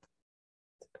fast.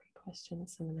 That's a great question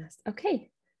someone asked.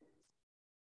 Okay.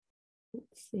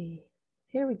 Let's see.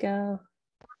 Here we go.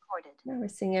 Recorded. Now we're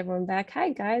seeing everyone back.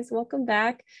 Hi guys, welcome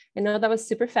back. I know that was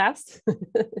super fast,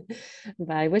 but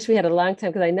I wish we had a long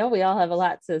time because I know we all have a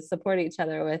lot to support each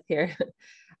other with here.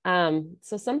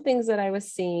 So some things that I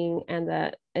was seeing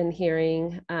and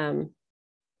hearing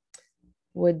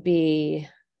would be,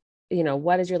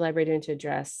 what is your library doing to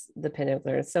address the pandemic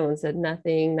learners? Someone said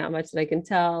nothing, not much that I can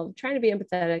tell. Trying to be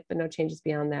empathetic, but no changes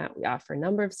beyond that. We offer a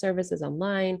number of services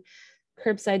online.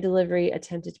 Curbside delivery,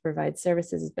 attempted to provide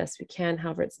services as best we can.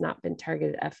 However, it's not been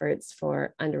targeted efforts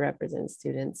for underrepresented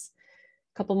students.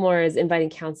 A couple more is inviting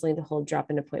counseling to hold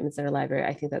drop-in appointments in our library.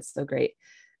 I think that's so great.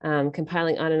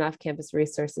 Compiling on and off campus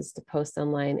resources to post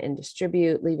online and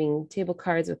distribute, leaving table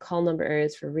cards with call number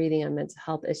areas for reading on mental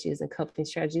health issues and coping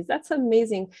strategies. That's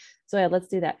amazing. So yeah, let's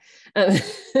do that.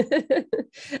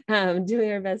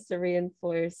 Doing our best to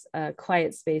reinforce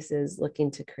quiet spaces,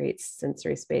 looking to create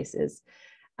sensory spaces.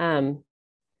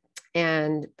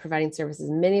 And providing services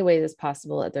in many ways as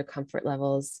possible at their comfort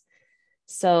levels.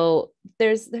 So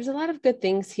there's a lot of good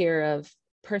things here of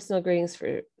personal greetings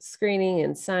for screening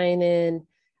and sign in,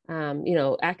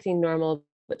 acting normal,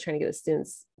 but trying to get the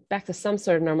students back to some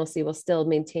sort of normalcy while still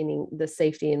maintaining the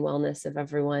safety and wellness of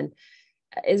everyone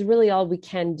is really all we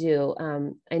can do.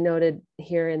 I noted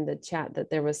here in the chat that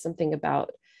there was something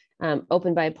about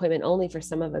open by appointment only for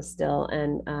some of us still,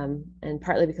 and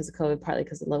partly because of COVID, partly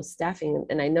because of low staffing.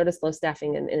 And I noticed low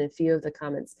staffing in a few of the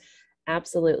comments.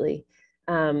 Absolutely.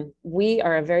 We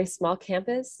are a very small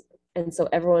campus, and so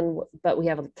but we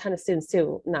have a ton of students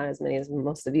too, not as many as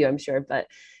most of you, I'm sure, but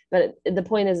the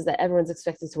point is that everyone's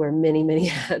expected to wear many, many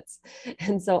hats.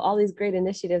 And so all these great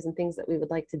initiatives and things that we would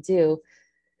like to do,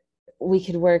 we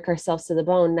could work ourselves to the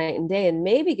bone night and day and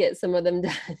maybe get some of them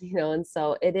done, and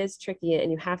so it is tricky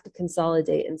and you have to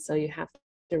consolidate. And so you have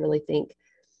to really think,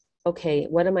 okay,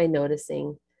 what am I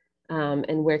noticing?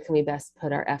 And where can we best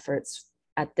put our efforts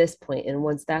at this point? And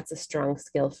once that's a strong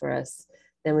skill for us,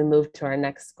 then we move to our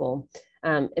next goal.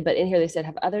 But in here, they said,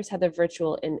 have others had their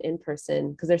virtual and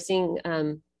in-person, because they're seeing,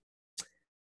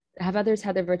 have others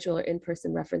had their virtual or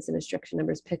in-person reference and instruction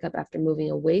numbers pick up after moving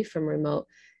away from remote?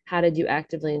 How did you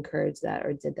actively encourage that,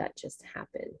 or did that just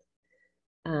happen?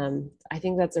 I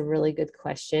think that's a really good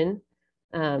question.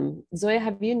 Zoya,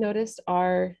 have you noticed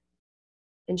our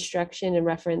instruction and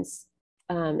reference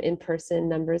in-person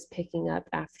numbers picking up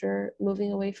after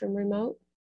moving away from remote?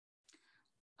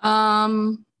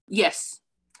 Yes.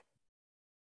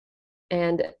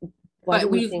 And but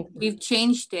we've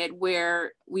changed it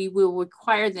where we will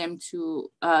require them to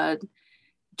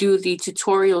do the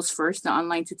tutorials first, the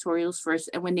online tutorials first,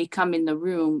 and when they come in the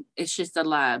room, it's just a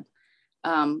lab.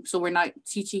 So we're not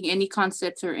teaching any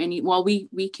concepts or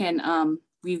we can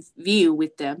review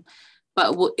with them,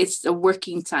 but it's a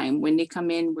working time. When they come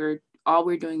in, all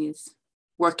we're doing is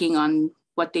working on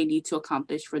what they need to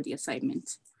accomplish for the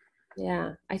assignment.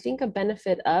 Yeah, I think a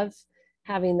benefit of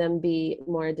having them be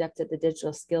more adept at the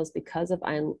digital skills because of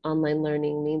online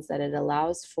learning means that it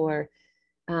allows for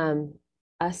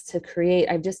us to create.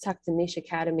 I've just talked to Niche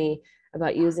Academy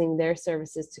about using their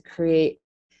services to create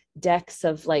decks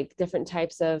of like different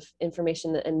types of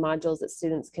information and modules that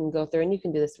students can go through. And you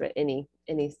can do this for any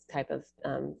type of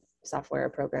software or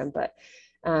program, but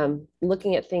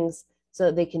looking at things so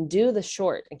that they can do the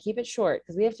short and keep it short,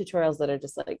 because we have tutorials that are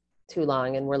just like too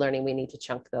long and we're learning we need to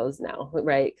chunk those now,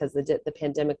 right? Because the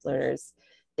pandemic learners,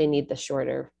 they need the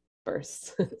shorter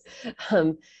bursts.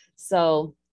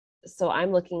 So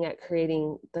I'm looking at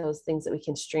creating those things that we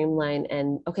can streamline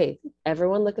and, okay,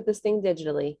 everyone look at this thing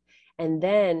digitally and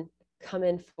then come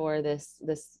in for this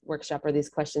workshop or these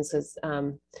questions,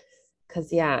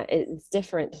 because yeah, it's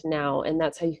different now. And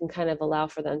that's how you can kind of allow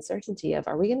for the uncertainty of,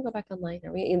 are we going to go back online?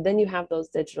 And then you have those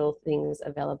digital things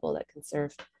available that can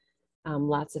serve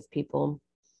lots of people.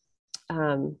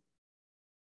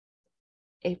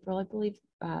 April, I believe,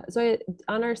 Zoya,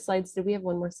 on our slides, did we have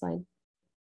one more slide?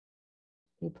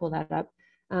 Can you pull that up?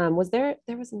 There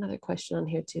was another question on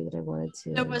here too that I wanted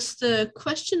to. There was the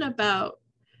question about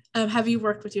Have you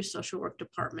worked with your social work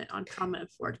department on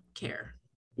trauma-informed care?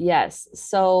 Yes.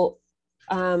 So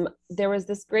there was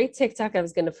this great TikTok I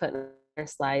was going to put in our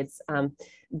slides,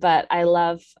 but I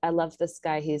love this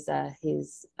guy. He's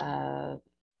a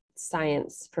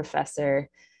science professor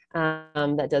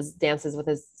that does dances with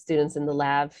his students in the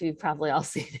lab. You've probably all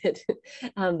seen it.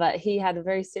 But he had a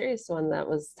very serious one that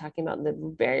was talking about the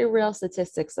very real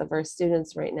statistics of our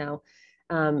students right now,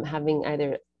 having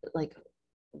either like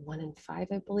 1 in 5,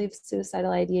 I believe,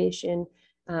 suicidal ideation,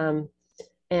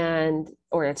 and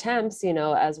or attempts,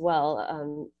 as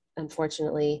well,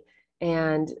 unfortunately.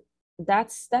 And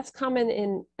that's common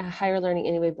in higher learning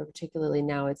anyway, but particularly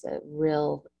now it's a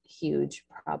real huge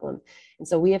problem. And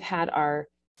so we have had our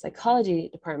psychology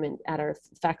department at our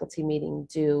faculty meeting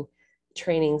do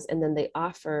trainings, and then they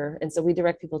offer, and so we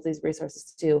direct people to these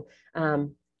resources too.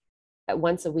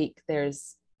 Once a week,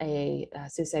 there's a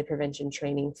suicide prevention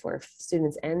training for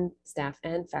students and staff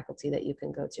and faculty that you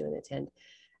can go to and attend.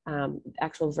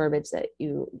 Actual verbiage that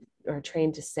you are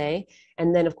trained to say.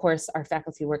 And then of course, our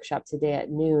faculty workshop today at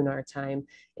noon, our time,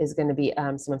 is going to be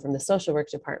someone from the social work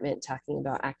department talking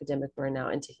about academic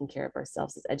burnout and taking care of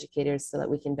ourselves as educators so that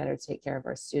we can better take care of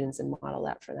our students and model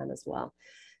that for them as well.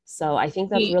 So I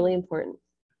think that's really important.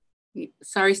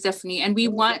 Sorry, Stephanie. And we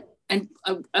want, and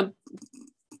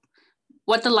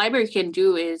what the library can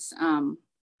do is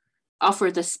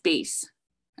offer the space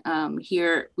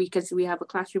here, because we have a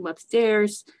classroom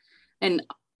upstairs, and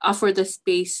offer the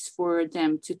space for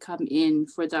them to come in,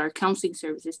 for our counseling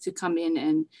services to come in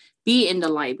and be in the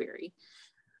library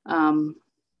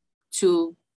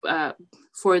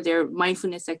for their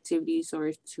mindfulness activities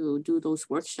or to do those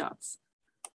workshops.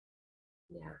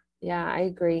 Yeah, I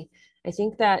agree. I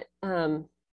think that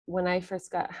when I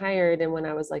first got hired and when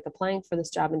I was like applying for this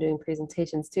job and doing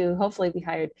presentations to hopefully be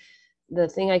hired, the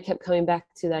thing I kept coming back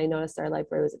to that I noticed our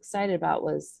library was excited about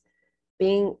was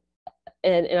being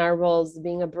in our roles,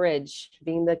 being a bridge,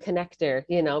 being the connector,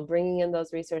 bringing in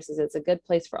those resources. It's a good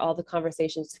place for all the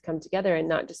conversations to come together and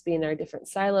not just be in our different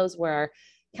silos where our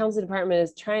counseling department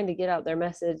is trying to get out their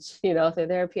message, through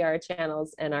their PR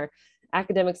channels, and our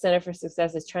academic center for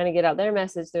success is trying to get out their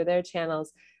message through their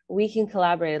channels. We can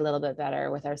collaborate a little bit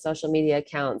better with our social media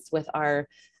accounts, with our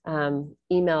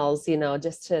emails,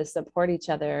 just to support each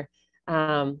other.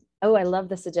 I love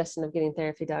the suggestion of getting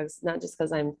therapy dogs, not just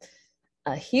because I'm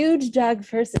a huge dog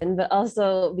person, but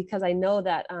also because I know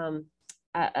that an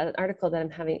article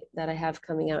that I have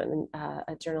coming out in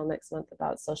a journal next month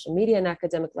about social media and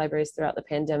academic libraries throughout the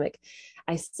pandemic.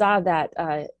 I saw that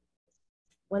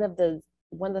one of the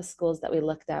schools that we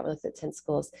looked at 10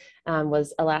 schools,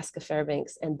 was Alaska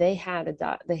Fairbanks, and they had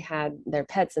they had their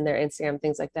pets in their Instagram,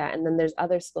 things like that. And then there's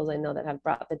other schools I know that have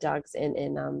brought the dogs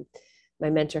in my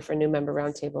mentor for new member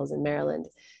roundtables in Maryland.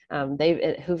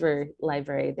 At Hoover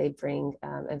Library, they bring,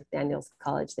 at Daniels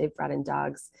College, they've brought in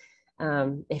dogs.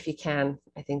 If you can,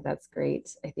 I think that's great.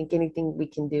 I think anything we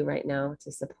can do right now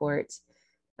to support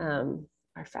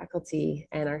our faculty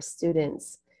and our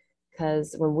students,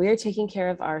 because when we're taking care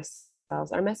of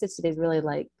ourselves, our message today is really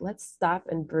like, let's stop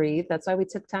and breathe. That's why we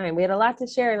took time. We had a lot to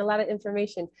share and a lot of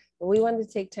information, but we wanted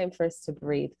to take time first to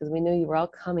breathe, because we knew you were all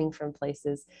coming from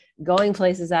places, going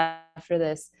places after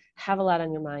this, have a lot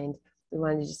on your mind. We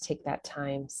wanted to just take that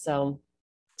time. So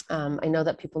I know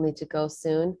that people need to go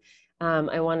soon.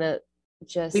 I want to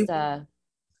just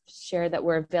share that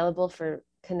we're available for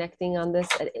connecting on this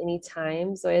at any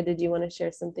time. Zoya, did you want to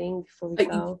share something before we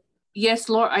go? Yes,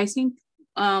 Laura, I think,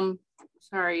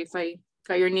 sorry if I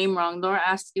got your name wrong. Laura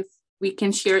asked if we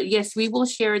can share. Yes, we will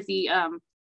share the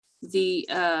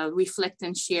reflect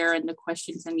and share and the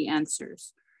questions and the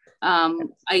answers.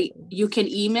 You can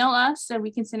email us and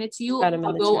we can send it to you.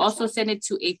 We'll also send it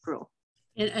to April.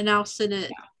 And I'll send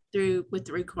it through with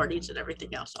the recordings and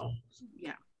everything else.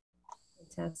 Yeah.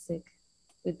 Fantastic.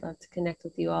 We'd love to connect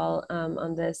with you all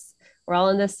on this. We're all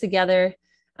in this together.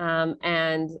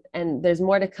 And there's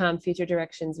more to come, future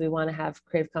directions. We want to have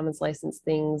Creative Commons licensed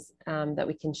things that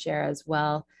we can share as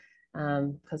well,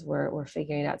 because we're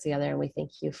figuring it out together, and we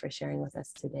thank you for sharing with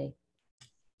us today.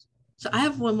 So I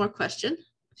have one more question.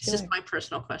 It's just my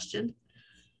personal question.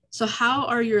 So how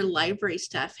are your library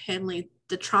staff handling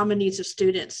the trauma needs of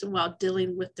students while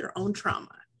dealing with their own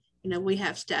trauma? We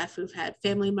have staff who've had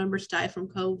family members die from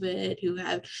COVID, who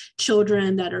have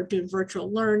children that are doing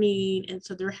virtual learning. And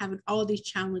so they're having all these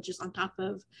challenges on top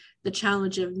of the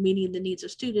challenge of meeting the needs of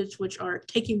students, which are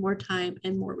taking more time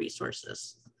and more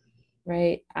resources.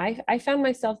 Right. I found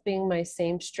myself being my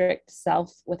same strict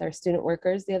self with our student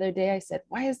workers the other day. I said,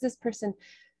 why is this person,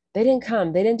 they didn't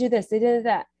come, they didn't do this, they did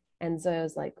that. And so I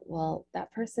was like, well,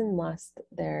 that person lost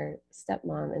their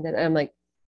stepmom. And then I'm like,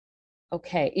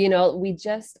 okay. We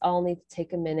just all need to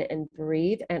take a minute and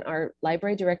breathe. And our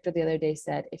library director the other day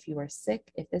said, if you are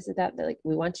sick, if this is that, like,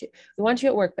 we want you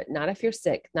at work, but not if you're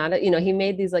sick, he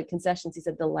made these like concessions. He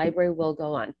said, the library will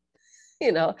go on.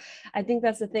 I think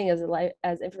that's the thing,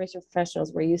 as information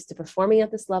professionals, we're used to performing at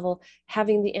this level,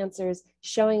 having the answers,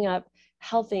 showing up,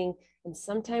 helping. And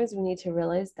sometimes we need to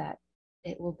realize that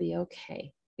it will be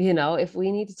okay. If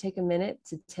we need to take a minute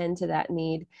to tend to that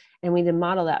need, and we need to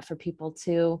model that for people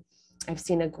too. I've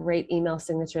seen a great email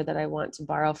signature that I want to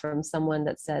borrow from someone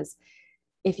that says,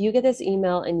 if you get this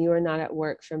email and you are not at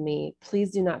work from me, please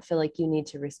do not feel like you need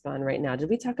to respond right now. Did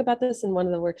we talk about this in one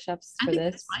of the workshops for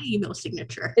this? That's my email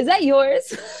signature. Is that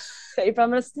yours? If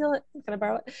I'm going to steal it, can I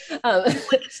borrow it? I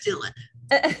can steal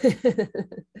it.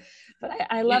 But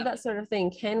I love that sort of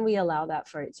thing. Can we allow that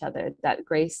for each other, that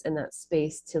grace and that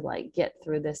space to like get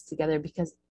through this together,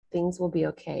 because things will be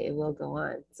okay. It will go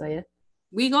on. So yeah.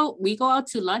 We go out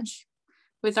to lunch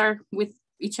with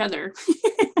each other.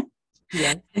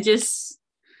 Yeah. And just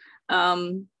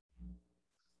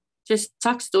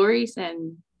talk stories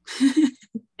and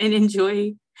and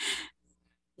enjoy.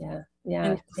 Yeah.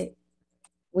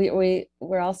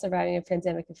 We're all surviving a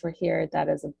pandemic. If we're here, that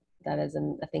is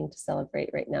a thing to celebrate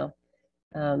right now.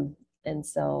 And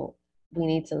so we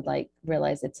need to like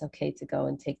realize it's okay to go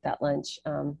and take that lunch.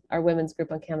 Our women's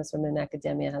group on Campus Women in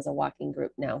Academia has a walking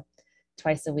group now,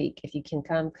 twice a week. If you can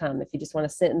come. If you just want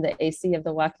to sit in the AC of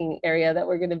the walking area that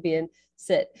we're going to be in,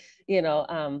 sit,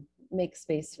 make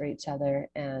space for each other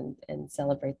and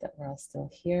celebrate that we're all still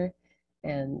here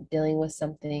and dealing with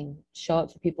something. Show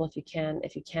up for people if you can.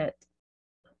 If you can't,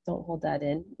 don't hold that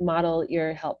in. Model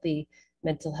your healthy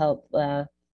mental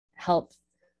health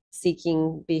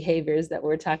seeking behaviors that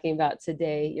we're talking about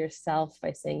today yourself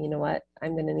by saying, you know what,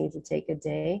 I'm going to need to take a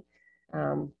day.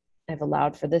 I've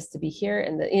allowed for this to be here,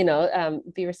 and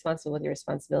be responsible with your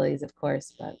responsibilities, of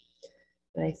course. But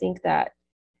I think that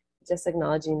just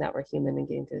acknowledging that we're human and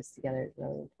getting through this together is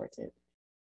really important.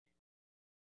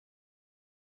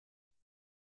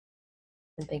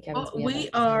 And thank heavens we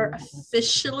are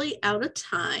officially out of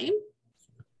time.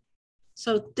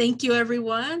 So thank you,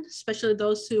 everyone, especially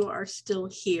those who are still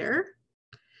here.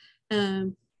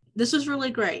 This was really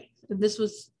great. This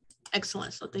was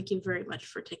excellent. So thank you very much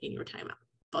for taking your time out,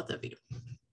 both of you.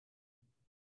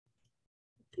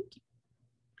 Thank you.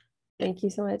 Thank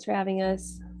you so much for having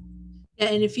us. Yeah,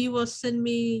 and if you will send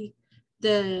me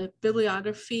the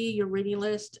bibliography, your reading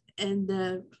list, and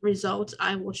the results,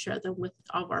 I will share them with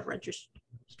all of our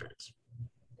registrants.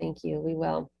 Thank you. We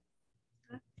will.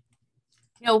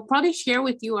 We'll probably share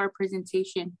with you our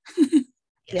presentation.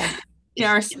 Yeah.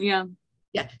 Yeah.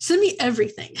 Send me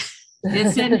everything.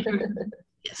 Yes.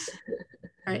 Yes.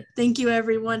 All right. Thank you,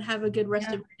 everyone. Have a good rest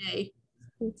of your day.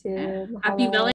 You too. Happy Valentine's